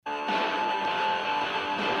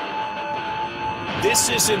This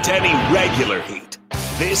isn't any regular heat.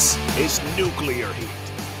 This is nuclear heat.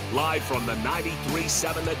 Live from the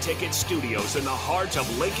 93.7 The Ticket studios in the heart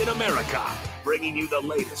of Lincoln, America. Bringing you the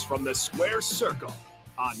latest from the Square Circle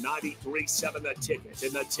on 93.7 The Ticket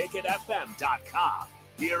and theticketfm.com.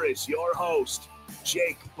 Here is your host,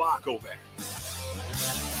 Jake Bakovic.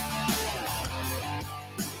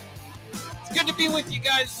 It's good to be with you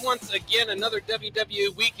guys once again. Another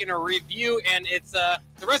WWE week in a review, and it's the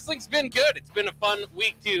wrestling's been good. It's been a fun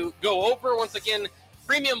week to go over. Once again,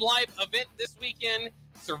 premium live event this weekend,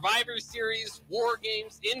 Survivor Series, War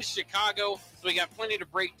Games in Chicago. So we got plenty to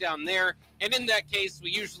break down there. And in that case,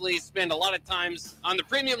 we usually spend a lot of times on the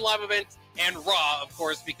premium live event and Raw, of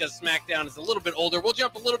course, because SmackDown is a little bit older. We'll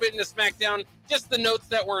jump a little bit into SmackDown, just the notes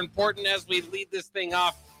that were important as we lead this thing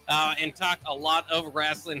off. And talk a lot of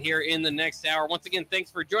wrestling here in the next hour. Once again,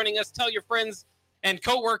 thanks for joining us. Tell your friends and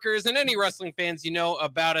coworkers and any wrestling fans you know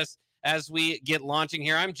about us as we get launching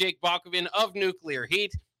here. I'm Jake Bakovic of Nuclear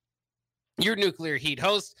Heat, your Nuclear Heat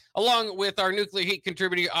host, along with our Nuclear Heat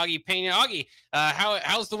contributor, Augie Pena. Augie,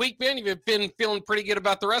 how's the week been? You've been feeling pretty good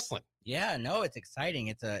about the wrestling. Yeah, no, it's exciting.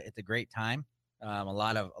 It's a great time. A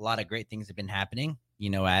lot of great things have been happening. You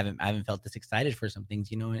know, I haven't felt this excited for some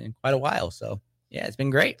things, in quite a while. So yeah, it's been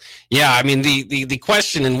great. Yeah, I mean, the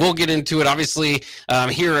question, and we'll get into it, obviously,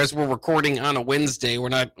 here as we're recording on a Wednesday. We're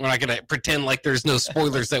not going to pretend like there's no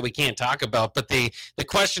spoilers that we can't talk about, but the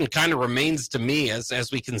question kind of remains to me as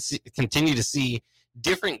we can continue to see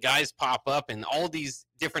different guys pop up and all these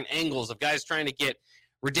different angles of guys trying to get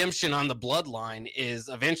redemption on the bloodline is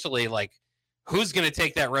eventually like, who's going to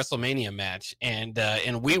take that WrestleMania match? And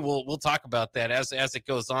we'll talk about that as it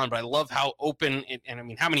goes on. But I love how open and I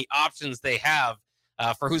mean how many options they have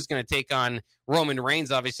for who's going to take on Roman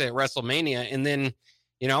Reigns, obviously at WrestleMania, and then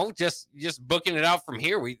just booking it out from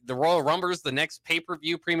here. The Royal Rumble, the next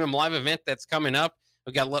pay-per-view premium live event that's coming up.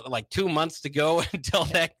 We've got like 2 months to go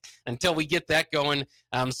until we get that going.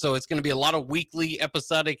 So it's going to be a lot of weekly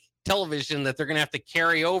episodic television that they're going to have to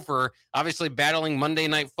carry over. Obviously, battling Monday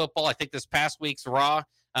Night Football. I think this past week's Raw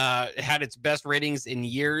had its best ratings in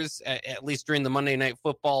years, at least during the Monday Night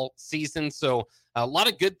Football season. So a lot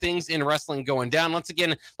of good things in wrestling going down. Once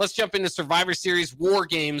again, let's jump into Survivor Series War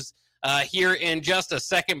Games here in just a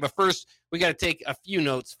second. But first, we got to take a few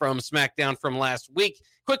notes from SmackDown from last week.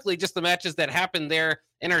 Quickly, just the matches that happened there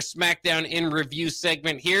in our SmackDown in Review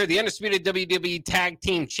segment here. The undisputed WWE Tag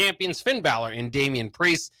Team Champions Finn Balor and Damian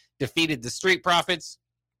Priest defeated the Street Profits.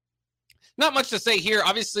 Not much to say here.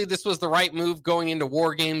 Obviously, this was the right move going into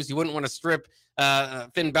War Games. You wouldn't want to strip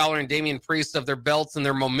Finn Balor and Damian Priest of their belts and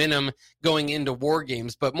their momentum going into War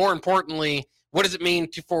Games. But more importantly, what does it mean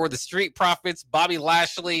for the Street Profits? Bobby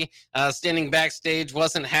Lashley standing backstage,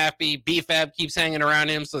 wasn't happy. B-Fab keeps hanging around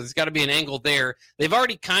him, so there's got to be an angle there. They've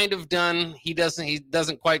already kind of done. He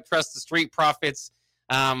doesn't quite trust the Street Profits.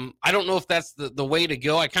 I don't know if that's the way to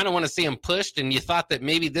go. I kind of want to see him pushed, and you thought that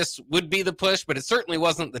maybe this would be the push, but it certainly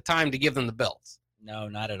wasn't the time to give them the belts. No,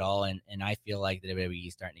 not at all. And I feel like the WWE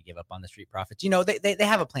is starting to give up on the Street Profits. They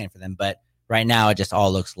have a plan for them, but right now it just all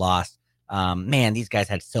looks lost. Man, these guys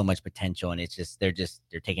had so much potential, and it's just they're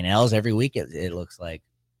taking L's every week. It looks like.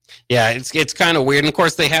 Yeah, it's kind of weird. And of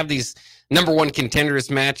course, they have these number one contenders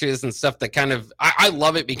matches and stuff that kind of I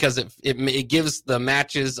love it because it gives the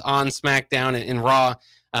matches on SmackDown and Raw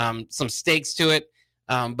some stakes to it.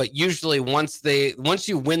 But usually once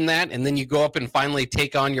you win that and then you go up and finally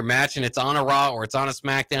take on your match and it's on a Raw or it's on a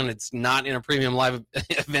SmackDown, it's not in a premium live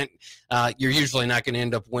event, you're usually not going to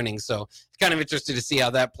end up winning. So it's kind of interesting to see how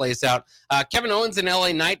that plays out. Kevin Owens and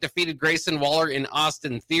LA Knight defeated Grayson Waller and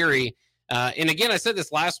Austin Theory. And again, I said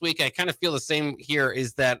this last week, I kind of feel the same here,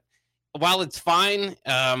 is that while it's fine,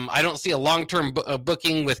 I don't see a long-term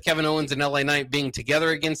booking with Kevin Owens and LA Knight being together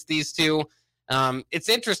against these two. It's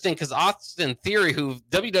interesting because Austin Theory, who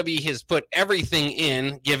WWE has put everything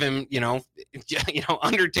in, give him,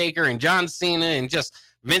 Undertaker and John Cena and just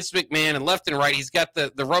Vince McMahon and left and right. He's got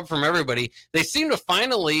the rub from everybody. They seem to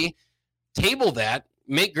finally table that,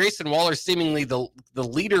 make Grayson Waller seemingly the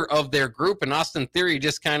leader of their group, and Austin Theory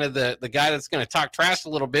just kind of the guy that's going to talk trash a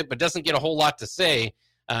little bit, but doesn't get a whole lot to say.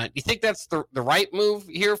 Do you think that's the right move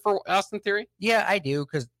here for Austin Theory? Yeah, I do,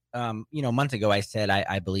 because months ago I said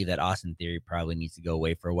I believe that Austin Theory probably needs to go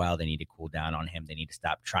away for a while. They need to cool down on him. They need to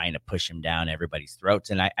stop trying to push him down everybody's throats.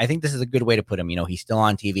 And I think this is a good way to put him. He's still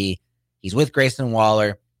on TV. He's with Grayson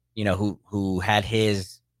Waller, who had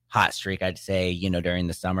his hot streak, I'd say, during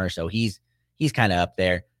the summer. So he's kind of up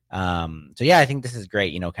there. So yeah, I think this is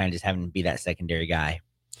great, kind of just having to be that secondary guy.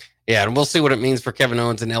 Yeah, and we'll see what it means for Kevin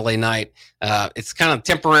Owens and LA Knight. It's kind of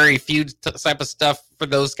temporary feud type of stuff for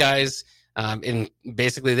those guys. And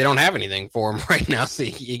basically, they don't have anything for him right now, so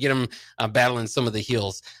you get him battling some of the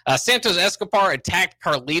heels. Santos Escobar attacked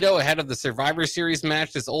Carlito ahead of the Survivor Series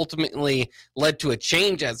match. This ultimately led to a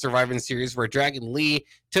change at Survivor Series where Dragon Lee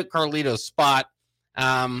took Carlito's spot.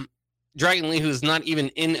 Dragon Lee, who's not even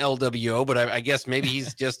in LWO, but I guess maybe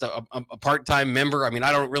he's just a part-time member. I mean,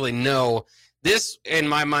 I don't really know. This, in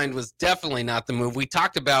my mind, was definitely not the move. We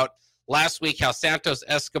talked about last week how Santos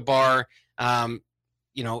Escobar,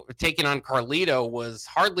 taking on Carlito was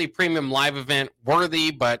hardly premium live event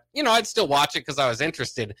worthy, but, I'd still watch it because I was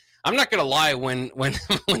interested. I'm not going to lie, when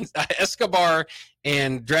Escobar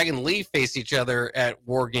and Dragon Lee face each other at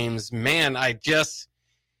War Games, man,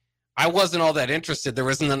 I wasn't all that interested. There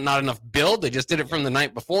wasn't not enough build. They just did it from the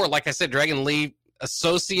night before. Like I said, Dragon Lee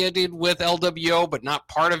associated with LWO, but not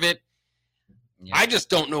part of it. Yeah. I just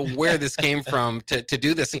don't know where this came from to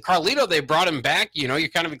do this. And Carlito, they brought him back. You're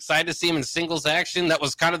kind of excited to see him in singles action. That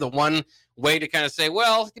was kind of the one way to kind of say,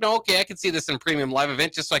 well, okay, I could see this in premium live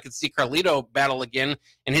event just so I could see Carlito battle again.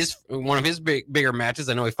 And one of his bigger matches,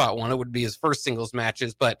 I know he fought one, it would be his first singles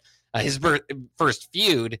matches, but his first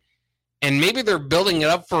feud. And maybe they're building it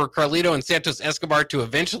up for Carlito and Santos Escobar to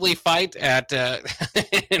eventually fight at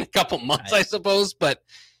in a couple months, I suppose. But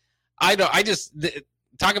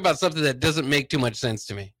talk about something that doesn't make too much sense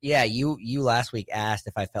to me. Yeah, you last week asked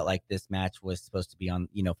if I felt like this match was supposed to be on,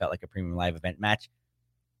 felt like a premium live event match.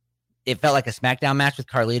 It felt like a SmackDown match with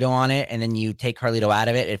Carlito on it, and then you take Carlito out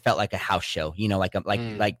of it. It felt like a house show,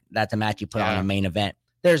 like that's a match you put on a main event.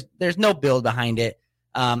 There's no build behind it.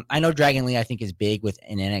 I know Dragon Lee, I think, is big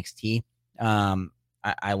within NXT.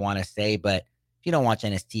 I want to say, but if you don't watch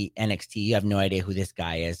NXT, you have no idea who this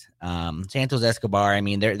guy is. Santos Escobar, I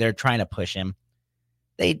mean, they're trying to push him.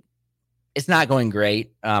 It's not going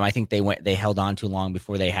great. I think they held on too long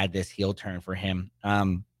before they had this heel turn for him.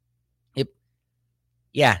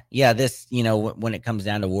 This, when it comes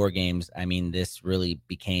down to War Games, I mean, this really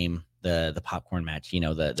became the popcorn match,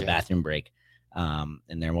 the bathroom break. And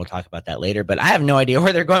then we'll talk about that later, but I have no idea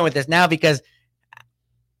where they're going with this now because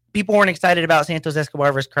people weren't excited about Santos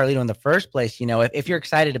Escobar versus Carlito in the first place. If you're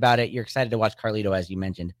excited about it, you're excited to watch Carlito, as you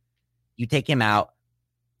mentioned. You take him out.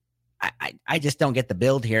 I just don't get the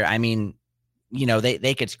build here. I mean,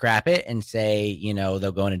 they could scrap it and say,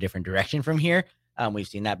 they'll go in a different direction from here. We've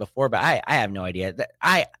seen that before, but I have no idea.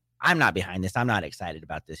 I'm not behind this. I'm not excited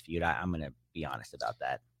about this feud. I'm going to be honest about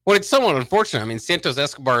that. Well, it's somewhat unfortunate. I mean, Santos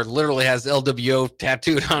Escobar literally has LWO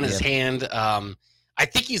tattooed on his hand. I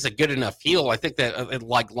think he's a good enough heel. I think that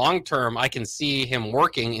like long term, I can see him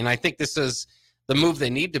working, and I think this is the move they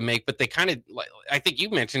need to make. But they kind of, I think you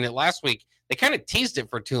mentioned it last week. They kind of teased it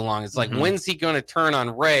for too long. It's like, when's he going to turn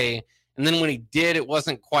on Ray? And then when he did, it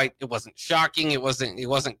wasn't shocking. It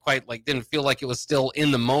wasn't quite didn't feel like it was still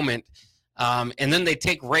in the moment. And then they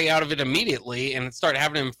take Ray out of it immediately and start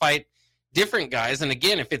having him fight different guys. And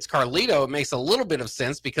again, if it's Carlito, it makes a little bit of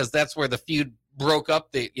sense because that's where the feud broke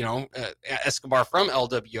up Escobar from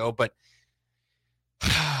LWO, but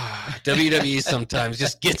WWE sometimes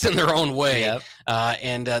just gets in their own way. Yep.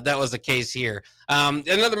 And that was the case here.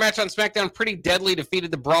 Another match on SmackDown, Pretty Deadly defeated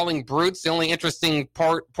the Brawling Brutes. The only interesting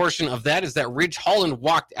portion of that is that Ridge Holland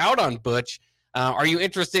walked out on Butch. Are you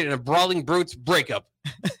interested in a Brawling Brutes breakup?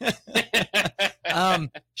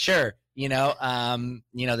 Sure.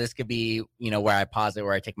 This could be, where I pause it,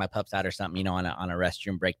 where I take my pups out or something, on a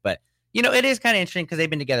restroom break. But, it is kind of interesting because they've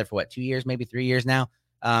been together for 2 years, maybe 3 years now.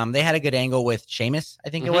 They had a good angle with Sheamus, I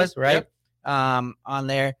think it was, right? Yep. On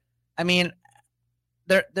there. I mean,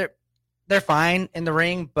 they're fine in the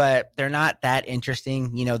ring, but they're not that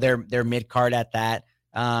interesting. They're mid card at that.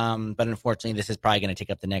 But unfortunately, this is probably going to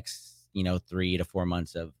take up the next 3 to 4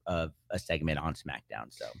 months of a segment on SmackDown.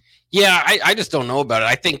 So yeah, I just don't know about it.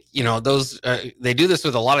 I think those they do this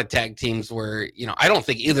with a lot of tag teams where I don't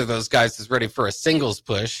think either of those guys is ready for a singles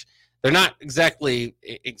push. They're not exactly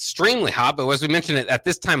extremely hot, but as we mentioned at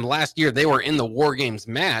this time last year, they were in the War Games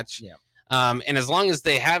match. Yeah. And as long as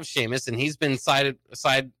they have Sheamus, and he's been on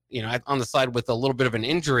the side with a little bit of an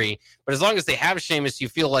injury, but as long as they have Sheamus, you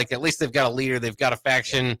feel like at least they've got a leader, they've got a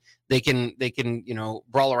faction. Yeah. They can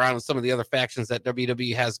brawl around with some of the other factions that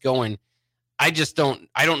WWE has going. I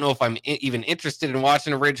don't know if I'm even interested in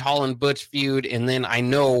watching a Ridge Holland Butch feud. And then I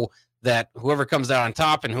know that whoever comes out on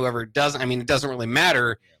top and whoever doesn't, it doesn't really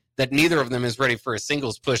matter. Yeah. That neither of them is ready for a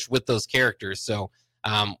singles push with those characters. So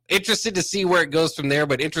interested to see where it goes from there,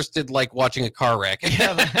 but interested like watching a car wreck.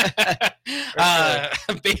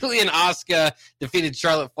 Bayley and Asuka defeated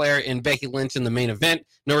Charlotte Flair and Becky Lynch in the main event.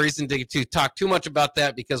 No reason to talk too much about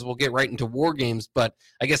that because we'll get right into War Games. But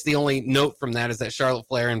I guess the only note from that is that Charlotte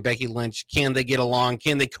Flair and Becky Lynch, can they get along?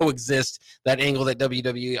 Can they coexist? That angle that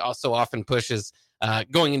WWE also often pushes.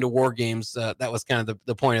 Going into War Games, that was kind of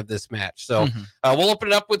the point of this match. So we'll open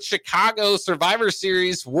it up with Chicago Survivor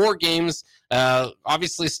Series War Games.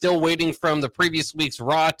 Obviously still waiting from the previous week's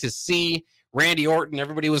Raw to see Randy Orton.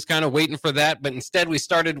 Everybody was kind of waiting for that, but instead we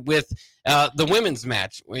started with the women's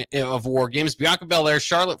match of War Games. Bianca Belair,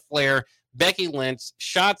 Charlotte Flair, Becky Lynch,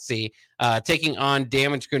 Shotzi taking on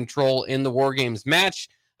Damage Control in the War Games match.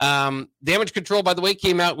 Damage Control, by the way,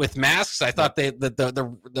 came out with masks. I thought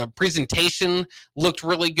the presentation looked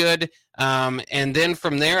really good. And then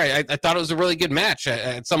from there, I thought it was a really good match.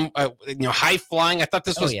 High flying. I thought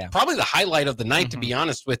this was probably the highlight of the night, to be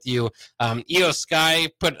honest with you. Io Sky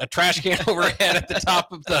put a trash can over her head at the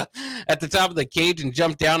top of the cage and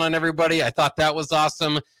jumped down on everybody. I thought that was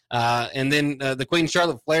awesome. And then the Queen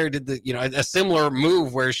Charlotte Flair did a similar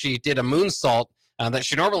move where she did a moonsault that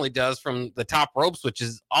she normally does from the top ropes, which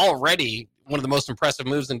is already one of the most impressive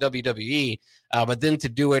moves in WWE. But then to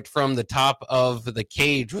do it from the top of the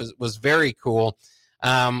cage was very cool.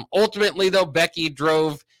 Ultimately, though, Becky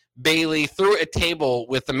drove Bayley through a table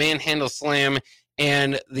with the manhandle slam,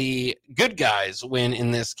 and the good guys win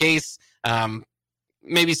in this case.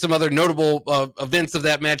 Maybe some other notable events of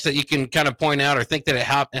that match that you can kind of point out or think that it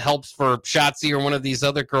helps for Shotzi or one of these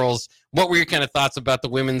other girls. What were your kind of thoughts about the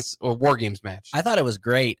women's War Games match? I thought it was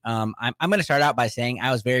great. I'm going to start out by saying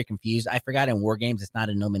I was very confused. I forgot in War Games it's not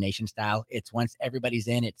an elimination style. It's once everybody's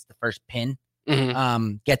in, it's the first pin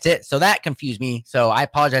gets it. So that confused me. So I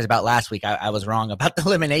apologize about last week. I was wrong about the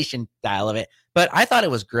elimination style of it, but I thought it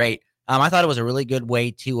was great. I thought it was a really good way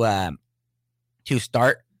to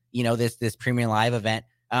start this premium live event,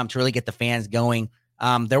 to really get the fans going.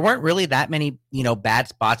 There weren't really that many, bad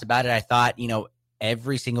spots about it. I thought,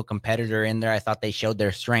 every single competitor in there, I thought they showed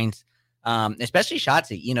their strengths, especially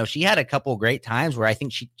Shotzi. She had a couple great times where I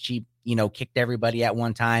think she kicked everybody at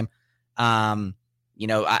one time. I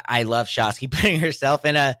love Shotzi putting herself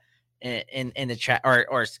in the trash,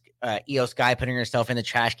 or Io Sky putting herself in the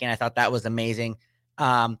trash can. I thought that was amazing.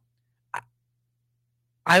 I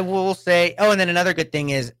will say, and then another good thing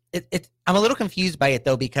is I'm a little confused by it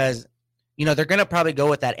though, because, they're going to probably go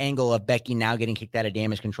with that angle of Becky now getting kicked out of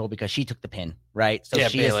Damage Control because she took the pin, right? So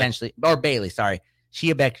she Bayley. Essentially, or Bayley, sorry. She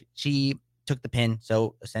took the pin.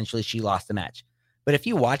 So essentially she lost the match. But if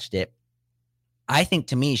you watched it, I think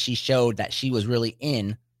to me, she showed that she was really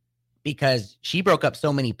in because she broke up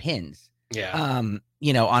so many pins. Yeah.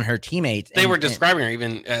 On her teammates. They were describing her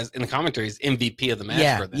even as in the commentaries MVP of the match.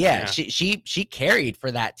 Yeah, for them. Yeah. She carried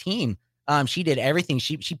for that team. She did everything.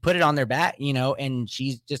 She put it on their back, and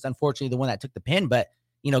she's just unfortunately the one that took the pin. But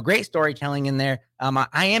great storytelling in there.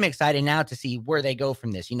 I am excited now to see where they go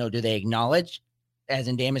from this. Do they acknowledge, as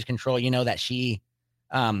in Damage Control, that she,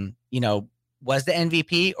 was the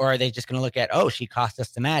MVP, or are they just going to look at, she cost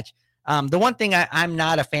us the match? The one thing I'm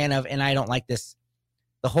not a fan of, and I don't like this,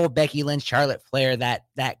 the whole Becky Lynch, Charlotte Flair, that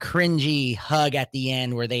cringy hug at the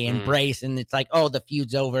end where they embrace and it's like, the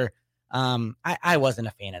feud's over. I wasn't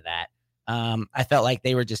a fan of that. I felt like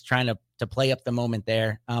they were just trying to play up the moment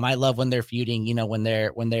there. I love when they're feuding, when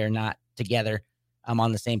they're not together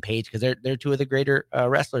on the same page, because they're two of the greater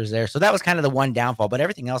wrestlers there. So that was kind of the one downfall, but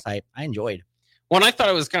everything else I enjoyed. Well, I thought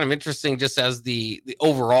it was kind of interesting just as the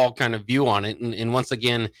overall kind of view on it. And once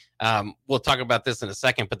again, we'll talk about this in a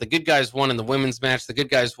second, but the good guys won in the women's match. The good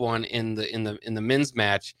guys won in the men's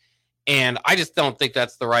match. And I just don't think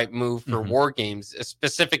that's the right move for War Games,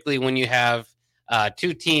 specifically when you have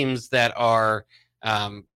two teams that are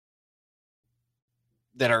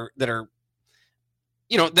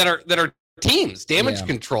teams. Damage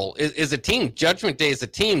Control is a team. Judgment Day is a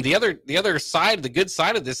team. The other side, the good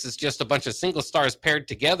side of this is just a bunch of single stars paired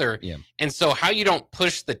together. Yeah. And so how you don't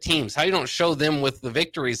push the teams, how you don't show them with the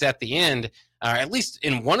victories at the end, at least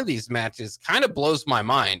in one of these matches, kind of blows my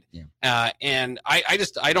mind. Yeah. And I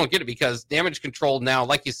don't get it, because Damage Control now,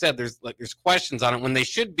 like you said, there's questions on it when they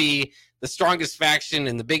should be the strongest faction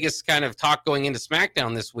and the biggest kind of talk going into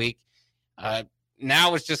SmackDown this week.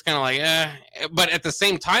 Now it's just kind of like, but at the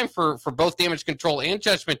same time, for both Damage Control and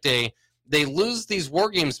Judgment Day, they lose these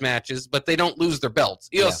War Games matches, but they don't lose their belts.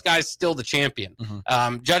 Io Sky's still the champion.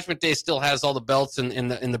 Judgment Day still has all the belts in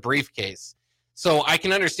the briefcase. So I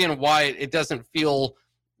can understand why it doesn't feel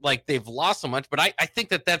like they've lost so much, but I think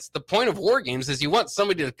that's the point of War Games, is you want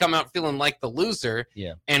somebody to come out feeling like the loser.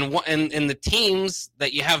 Yeah. And the teams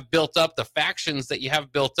that you have built up, the factions that you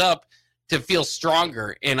have built up, to feel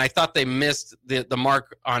stronger. And I thought they missed the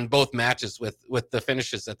mark on both matches with the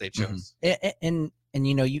finishes that they chose. And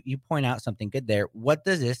you point out something good there. What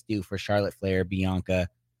does this do for Charlotte Flair, Bianca,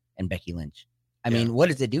 and Becky Lynch? I mean, what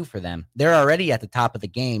does it do for them? They're already at the top of the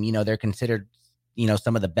game. They're considered,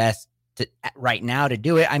 some of the best right now to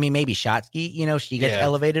do it. I mean, maybe Shotzi, she gets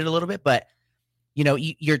elevated a little bit, but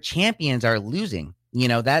your champions are losing.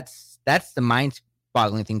 That's the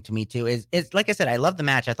mind-boggling thing to me too. Is like I said, I love the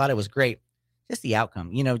match. I thought it was great. Just the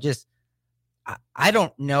outcome. I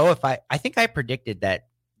don't know if I think I predicted that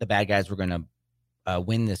the bad guys were going to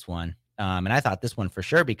win this one. And I thought this one for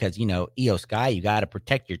sure because, Io Sky, you got to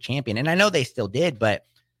protect your champion. And I know they still did, but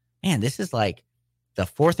man, this is like the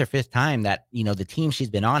fourth or fifth time that, the team she's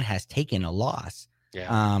been on has taken a loss.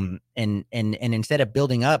 Yeah. And instead of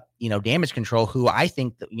building up, Damage Control, who I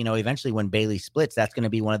think that, eventually when Bayley splits, that's going to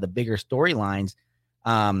be one of the bigger storylines.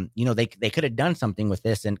 They could have done something with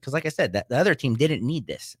this. And cause like I said, that the other team didn't need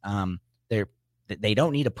this. They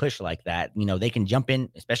don't need a push like that. They can jump in,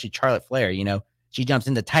 especially Charlotte Flair, she jumps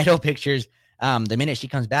into title pictures the minute she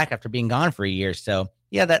comes back after being gone for a year. So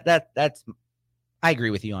yeah, that's I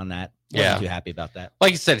agree with you on that. Wasn't too happy about that.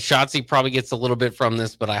 Like you said, Shotzi probably gets a little bit from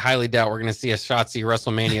this, but I highly doubt we're going to see a Shotzi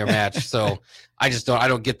WrestleMania match. So I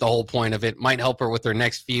don't get the whole point of it. Might help her with her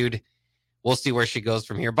next feud. We'll see where she goes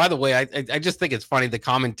from here. By the way, I just think it's funny. The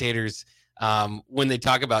commentators, when they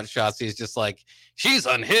talk about Shotzi, is just like, she's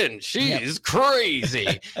unhinged. She's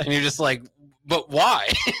crazy. And you're just like, but why?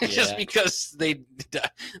 Just because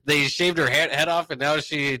they shaved her head off and now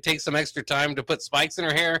she takes some extra time to put spikes in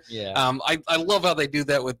her hair. I love how they do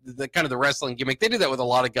that with the kind of the wrestling gimmick. They do that with a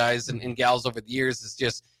lot of guys and gals over the years. It's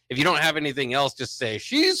just, if you don't have anything else, just say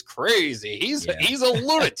she's crazy. He's a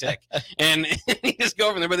lunatic, and you just go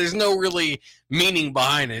over there. But there's no really meaning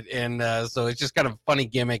behind it, and so it's just kind of a funny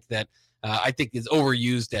gimmick that I think is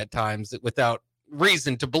overused at times without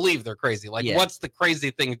reason to believe they're crazy. Like, what's the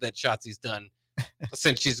crazy thing that Shotzi's done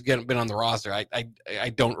since she's been on the roster? I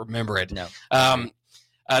don't remember it. No.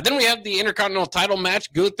 Then we have the Intercontinental title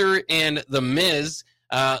match, Gunther and The Miz.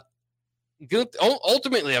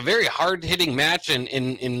 Ultimately a very hard-hitting match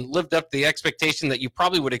and lived up to the expectation that you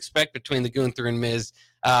probably would expect between the Gunther and Miz.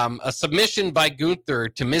 A submission by Gunther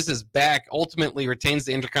to Miz's back ultimately retains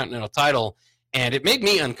the Intercontinental title. And it made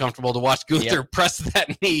me uncomfortable to watch Gunther press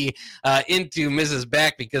that knee into Miz's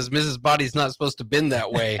back because Miz's body's not supposed to bend that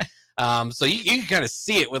way. So you can kind of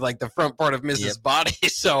see it with like the front part of Miz's body.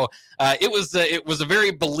 So it was a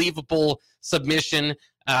very believable submission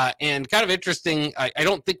and kind of interesting. I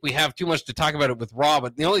don't think we have too much to talk about it with Raw,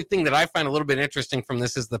 but the only thing that I find a little bit interesting from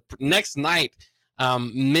this is the next night,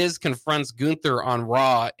 Miz confronts Gunther on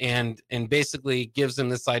Raw and basically gives him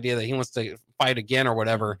this idea that he wants to fight again or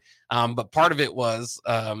whatever. But part of it was,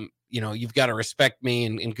 you've got to respect me.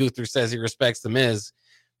 And Gunther says he respects the Miz.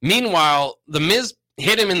 Meanwhile, the Miz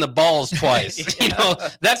hit him in the balls twice.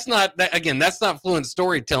 That's not fluent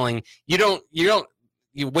storytelling. You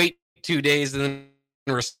wait 2 days and then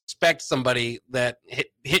respect somebody that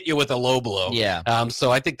hit you with a low blow.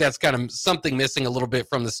 So I think that's kind of something missing a little bit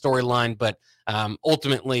from the storyline, but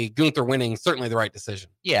ultimately Gunther winning, certainly the right decision.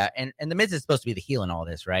 And the Miz is supposed to be the heel in all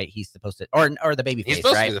this, right? He's supposed to, or the baby face, he's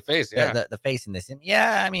supposed right? to be the face, the face in this. And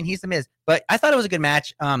I mean, he's the Miz, but I thought it was a good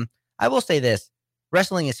match. I will say this: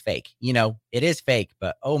 wrestling is fake. It is fake,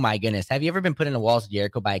 but oh my goodness, have you ever been put in a Walls of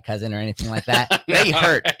Jericho by a cousin or anything like that? No. They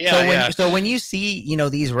hurt. So when you see,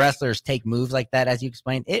 these wrestlers take moves like that, as you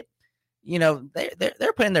explained,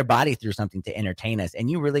 they're putting their body through something to entertain us, and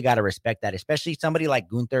you really got to respect that, especially somebody like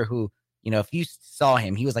Gunther, who, if you saw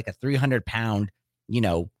him, he was like a 300-pound,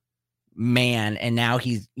 man, and now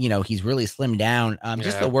he's really slimmed down.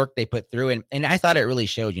 Just the work they put through, and I thought it really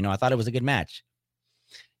showed. I thought it was a good match.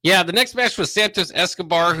 Yeah, the next match was Santos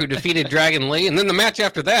Escobar, who defeated Dragon Lee. And then the match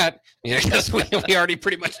after that, I guess we already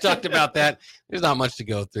pretty much talked about that. There's not much to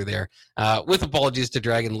go through there. With apologies to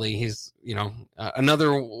Dragon Lee, he's,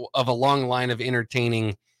 another of a long line of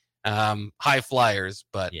entertaining high flyers,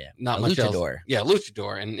 but not much luchador. Else. Yeah,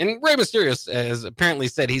 luchador. And Rey Mysterio has apparently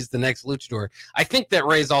said he's the next luchador. I think that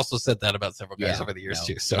Rey's also said that about several guys over the years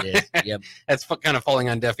too. So that's kind of falling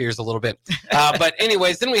on deaf ears a little bit. But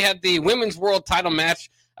anyways, then we had the Women's World Title match.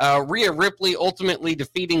 Rhea Ripley ultimately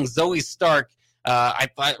defeating Zoe Stark. I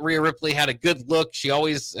thought Rhea Ripley had a good look. She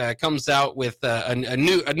always comes out with a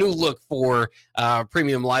new look for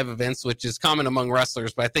premium live events, which is common among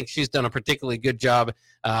wrestlers. But I think she's done a particularly good job.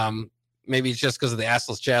 Maybe it's just because of the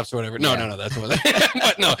assless chaps or whatever. No, that's what.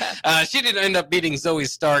 But no, she didn't end up beating Zoe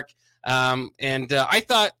Stark. And I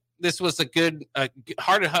thought this was a good,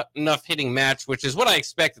 hard enough hitting match, which is what I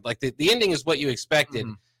expected. Like the ending is what you expected.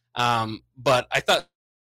 But I thought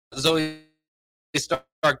Zoe Stark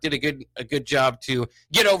did a good job to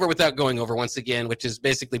get over without going over once again, which is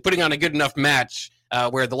basically putting on a good enough match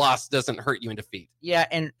where the loss doesn't hurt you in defeat. Yeah,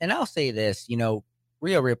 and I'll say this,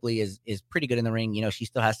 Rhea Ripley is pretty good in the ring. She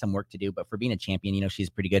still has some work to do, but for being a champion, she's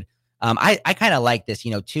pretty good. I kind of like this,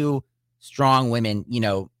 two strong women,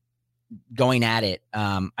 going at it.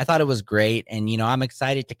 I thought it was great. And, I'm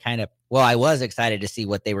excited to I was excited to see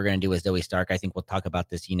what they were going to do with Zoe Stark. I think we'll talk about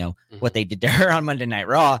this, what they did to her on Monday Night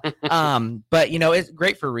Raw. But, it's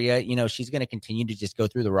great for Rhea. She's going to continue to just go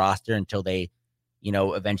through the roster until they,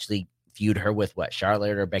 eventually feud her with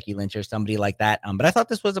Charlotte or Becky Lynch or somebody like that. But I thought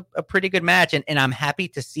this was a pretty good match. And I'm happy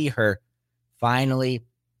to see her finally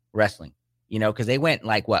wrestling. Because they went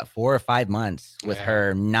 4 or 5 months with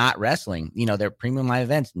her not wrestling. Their premium live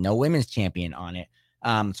events, no women's champion on it.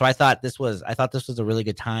 So I thought this was a really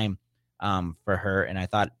good time for her, and I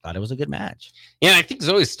thought it was a good match. Yeah, I think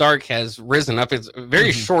Zoe Stark has risen up. It's a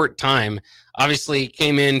very short time. Obviously,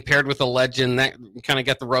 came in paired with a legend that kind of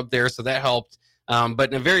got the rub there, so that helped. But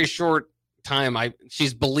in a very short time,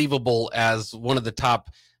 she's believable as one of the top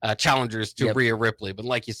challengers to Rhea Ripley. But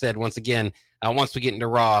like you said, once again. Once we get into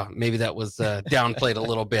Raw, maybe that was downplayed a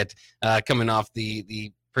little bit coming off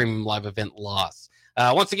the premium live event loss.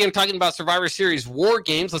 Once again, talking about Survivor Series War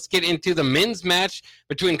Games, let's get into the men's match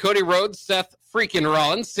between Cody Rhodes, Seth freaking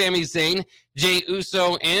Rollins, Sami Zayn, Jey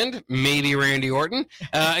Uso, and maybe Randy Orton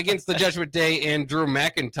against the Judgment Day and Drew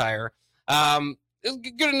McIntyre. It was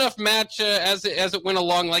a good enough match as it went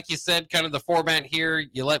along. Like you said, kind of the format here,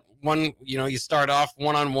 you let one, you start off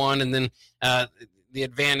 1-on-1 and then the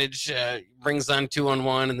advantage brings on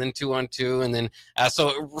 2-on-1 and then 2-on-2. And then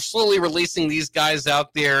so we're slowly releasing these guys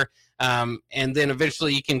out there. And then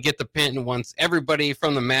eventually you can get the pin once everybody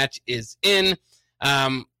from the match is in.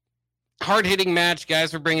 Hard-hitting match.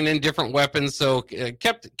 Guys were bringing in different weapons, so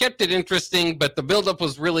kept it interesting. But the buildup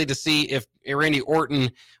was really to see if Randy Orton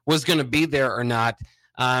was going to be there or not.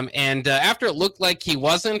 And after it looked like he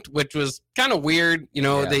wasn't, which was kind of weird,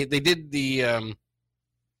 they did the...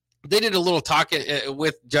 They did a little talk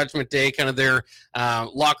with Judgment Day, kind of their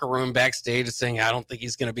locker room backstage, saying, I don't think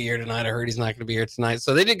he's going to be here tonight. I heard he's not going to be here tonight.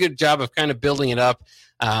 So they did a good job of kind of building it up.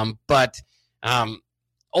 But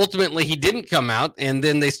ultimately, he didn't come out. And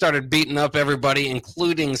then they started beating up everybody,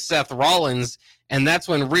 including Seth Rollins. And that's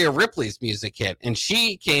when Rhea Ripley's music hit. And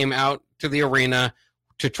she came out to the arena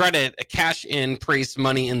to try to cash in Priest's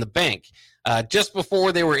Money in the Bank. Just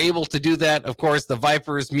before they were able to do that, of course, the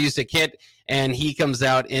Viper's music hit, and he comes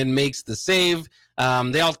out and makes the save.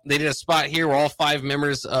 They did a spot here where all 5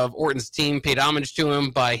 members of Orton's team paid homage to him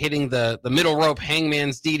by hitting the middle rope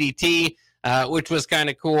Hangman's DDT, which was kind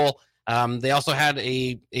of cool. They also had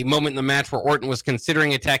a moment in the match where Orton was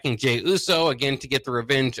considering attacking Jey Uso, again, to get the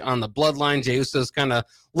revenge on the Bloodline. Jey Uso's kind of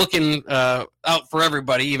looking out for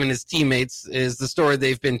everybody, even his teammates, is the story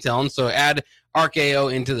they've been telling. So add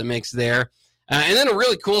RKO into the mix there. And then a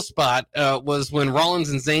really cool spot was when Rollins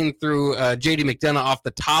and Zayn threw JD McDonough off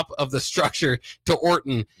the top of the structure to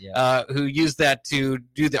Orton, who used that to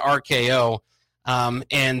do the RKO.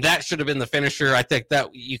 And that should have been the finisher. I think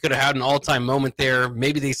that you could have had an all-time moment there.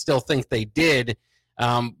 Maybe they still think they did,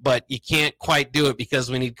 but you can't quite do it because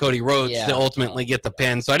we need Cody Rhodes to ultimately get the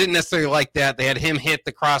pin. So I didn't necessarily like that. They had him hit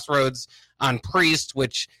the crossroads on Priest,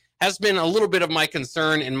 which has been a little bit of my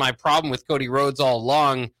concern and my problem with Cody Rhodes all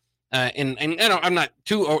along. And I'm not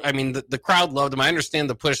too, I mean, the crowd loved him. I understand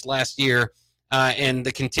the push last year and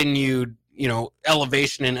the continued,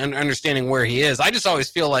 elevation and understanding where he is. I just always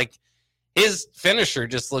feel like his finisher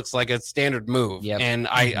just looks like a standard move. Yep. And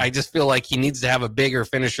I just feel like he needs to have a bigger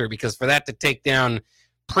finisher, because for that to take down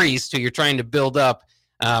Priest, who you're trying to build up,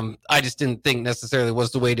 I just didn't think necessarily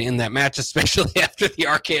was the way to end that match, especially after the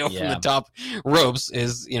RKO from the top ropes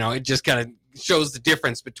is, it just kind of shows the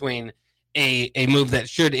difference between a move that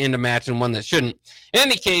should end a match and one that shouldn't. In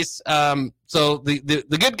any case, so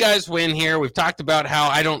the good guys win here. We've talked about how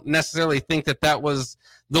I don't necessarily think that was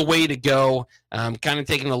the way to go. Kind of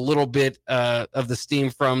taking a little bit of the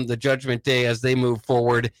steam from the Judgment Day as they move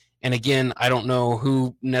forward. And again, I don't know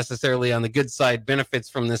who necessarily on the good side benefits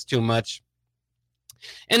from this too much.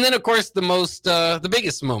 And then, of course, the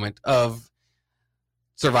biggest moment of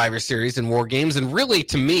Survivor Series and War Games, and really,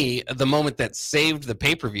 to me, the moment that saved the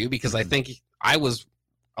pay-per-view, because I think I was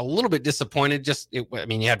a little bit disappointed. You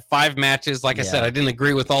had 5 matches. Like I said, I didn't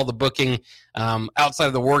agree with all the booking. Outside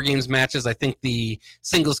of the War Games matches, I think the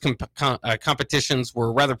singles competitions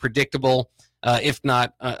were rather predictable, if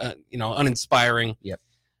not, uninspiring. Yep.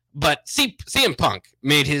 But CM Punk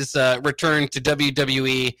made his return to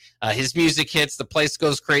WWE. His music hits. The place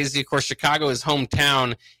goes crazy. Of course, Chicago is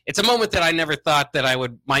hometown. It's a moment that I never thought that I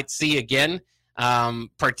might see again.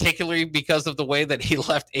 particularly because of the way that he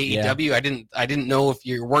left AEW. Yeah. I didn't know if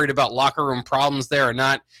you're worried about locker room problems there or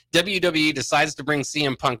not. WWE decides to bring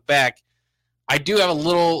CM Punk back. I do have a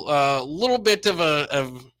little bit of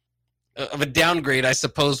a downgrade, I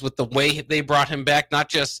suppose, with the way they brought him back, not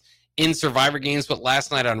just in Survivor Games, but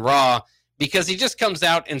last night on Raw, because he just comes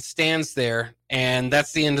out and stands there, and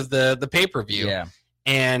that's the end of the pay-per-view. Yeah.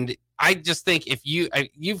 And I just think if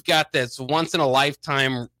you've got this once in a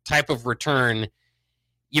lifetime type of return,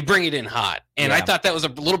 you bring it in hot. And I thought that was a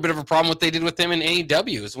little bit of a problem what they did with him in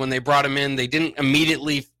AEW is when they brought him in, they didn't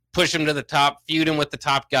immediately push him to the top, feud him with the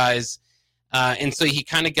top guys. And so he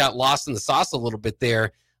kind of got lost in the sauce a little bit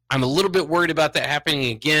there. I'm a little bit worried about that happening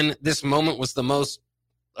again. This moment was the most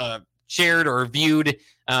shared or viewed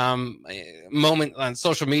moment on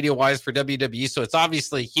social media wise for WWE. So it's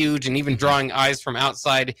obviously huge and even drawing eyes from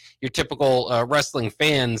outside your typical wrestling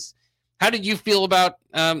fans. How did you feel about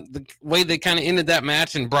the way they kind of ended that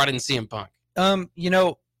match and brought in CM Punk?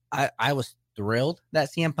 I was thrilled that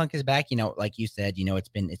CM Punk is back. Like you said, it's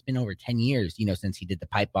been over 10 years, since he did the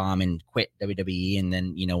pipe bomb and quit WWE and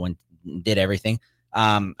then, when did everything.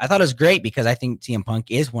 I thought it was great because I think CM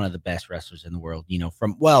Punk is one of the best wrestlers in the world,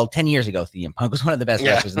 10 years ago, CM Punk was one of the best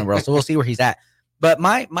wrestlers in the world. So we'll see where he's at. But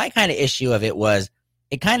my kind of issue of it was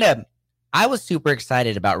I was super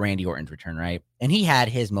excited about Randy Orton's return, right? And he had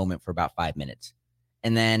his moment for about 5 minutes.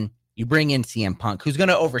 And then you bring in CM Punk, who's going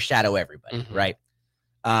to overshadow everybody, right?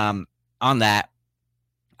 On that,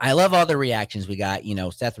 I love all the reactions we got.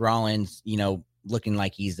 Seth Rollins, looking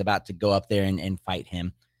like he's about to go up there and fight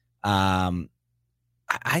him.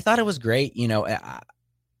 I thought it was great.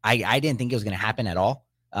 I didn't think it was going to happen at all.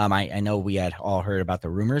 I know we had all heard about the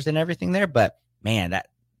rumors and everything there, but man, that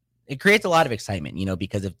it creates a lot of excitement,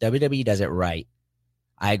 because if WWE does it right,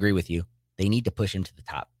 I agree with you. They need to push him to the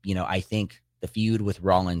top. I think the feud with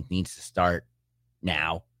Rollins needs to start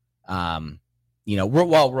now.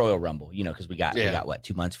 Royal Rumble, because we got what,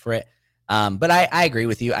 2 months for it. But I agree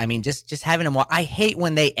with you. I mean, just having him. I hate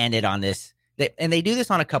when they ended on this. And they do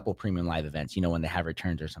this on a couple premium live events, when they have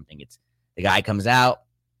returns or something. It's the guy comes out,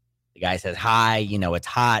 the guy says hi, it's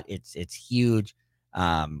hot, it's huge.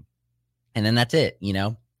 And then that's it,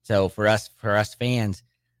 So for us fans,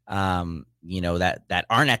 that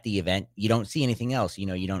aren't at the event, you don't see anything else.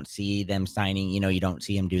 You don't see them signing, you don't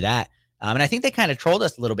see him do that. And I think they kind of trolled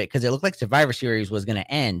us a little bit because it looked like Survivor Series was going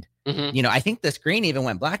to end. Mm-hmm. I think the screen even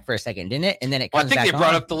went black for a second, didn't it? And then it comes back on. I think they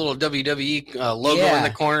brought up the little WWE logo in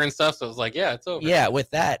the corner and stuff. So it was like, yeah, it's over. Yeah,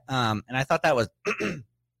 with that. And I thought that was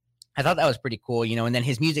pretty cool, and then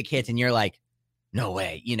his music hits and you're like, no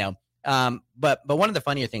way, But one of the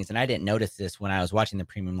funnier things, and I didn't notice this when I was watching the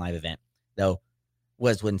premium live event, though,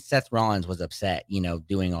 was when Seth Rollins was upset,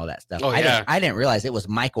 doing all that stuff. I didn't realize it was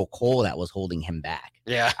Michael Cole that was holding him back.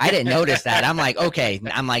 Yeah. I didn't notice that. I'm like, okay.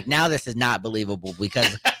 Now this is not believable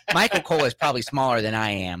because Michael Cole is probably smaller than I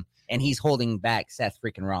am, and he's holding back Seth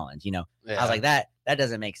freaking Rollins, I was like, that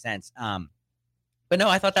doesn't make sense. But no,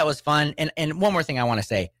 I thought that was fun. And one more thing I want to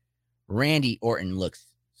say, Randy Orton looks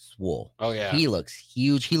swole. Oh, yeah. He looks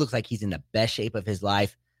huge. He looks like he's in the best shape of his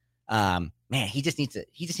life. Man, he just needs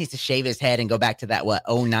to shave his head and go back to that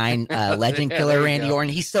 09 legend killer Randy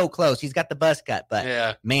Orton. He's so close. He's got the buzz cut,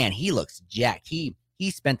 but man, he looks jacked. He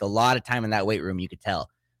spent a lot of time in that weight room, you could tell,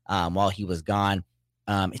 while he was gone.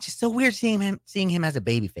 It's just so weird seeing him as a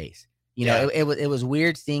baby face. It was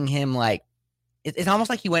weird seeing him like it's almost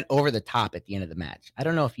like he went over the top at the end of the match. I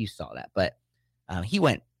don't know if you saw that, but he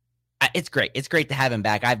went. It's great. It's great to have him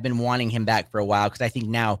back. I've been wanting him back for a while because I think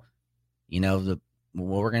now,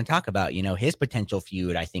 what we're going to talk about, his potential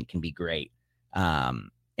feud, I think can be great. And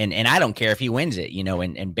I don't care if he wins it,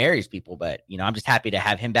 and buries people, but, I'm just happy to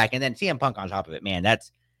have him back. And then CM Punk on top of it, man,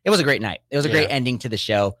 it was a great night. It was a great ending to the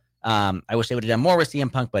show. I wish they would have done more with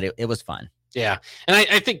CM Punk, but it was fun. Yeah. And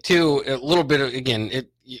I think too, a little bit of, again,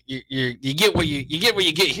 you get what you get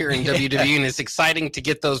here in WWE, and it's exciting to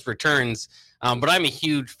get those returns. But I'm a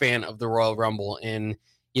huge fan of the Royal Rumble and,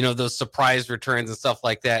 those surprise returns and stuff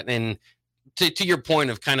like that. And to your point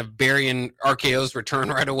of kind of burying RKO's return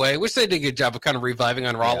right away, which they did a good job of kind of reviving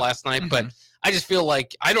on Raw last night. Mm-hmm. But I just feel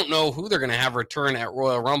like I don't know who they're going to have return at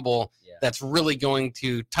Royal Rumble that's really going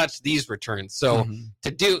to touch these returns. So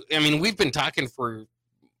we've been talking for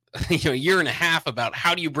a year and a half about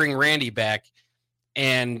how do you bring Randy back,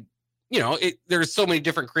 and there's so many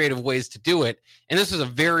different creative ways to do it. And this is a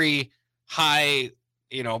very high,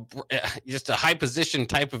 just a high position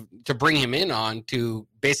type of to bring him in on to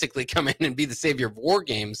basically come in and be the savior of War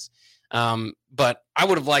Games. But I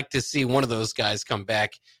would have liked to see one of those guys come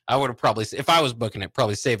back. I would have probably, if I was booking it,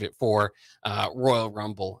 probably save it for Royal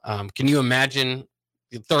Rumble. Can you imagine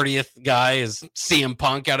The 30th guy is CM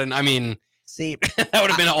Punk out, and I mean, see, that would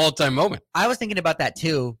have been an all-time moment. I was thinking about that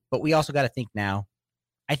too, but we also got to think now.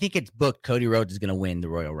 I think it's booked Cody Rhodes is going to win the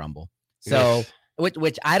Royal Rumble. So,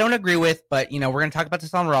 which I don't agree with, but we're going to talk about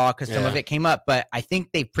this on Raw because some of it came up. But I think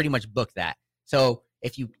they pretty much booked that. So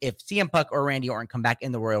if CM Punk or Randy Orton come back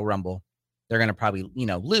in the Royal Rumble, they're going to probably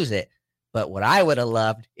lose it. But what I would have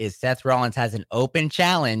loved is Seth Rollins has an open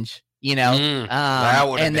challenge. That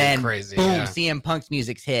would have been crazy. Boom, CM Punk's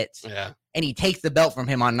music hits. Yeah. And he takes the belt from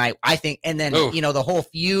him on night, I think. And then, the whole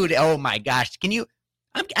feud. Oh my gosh.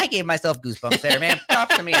 I gave myself goosebumps there, man.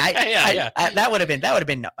 Props to me. That would have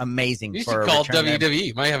been amazing. You should call WWE.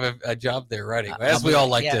 You might have a job there writing. As we all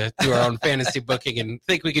like to do our own fantasy booking and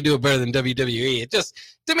think we could do it better than WWE. It just,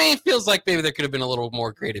 to me, feels like maybe there could have been a little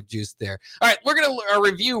more creative juice there. All right, we're going to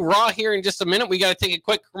review Raw here in just a minute. We got to take a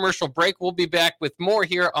quick commercial break. We'll be back with more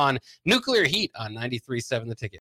here on Nuclear Heat on 93.7 The Ticket.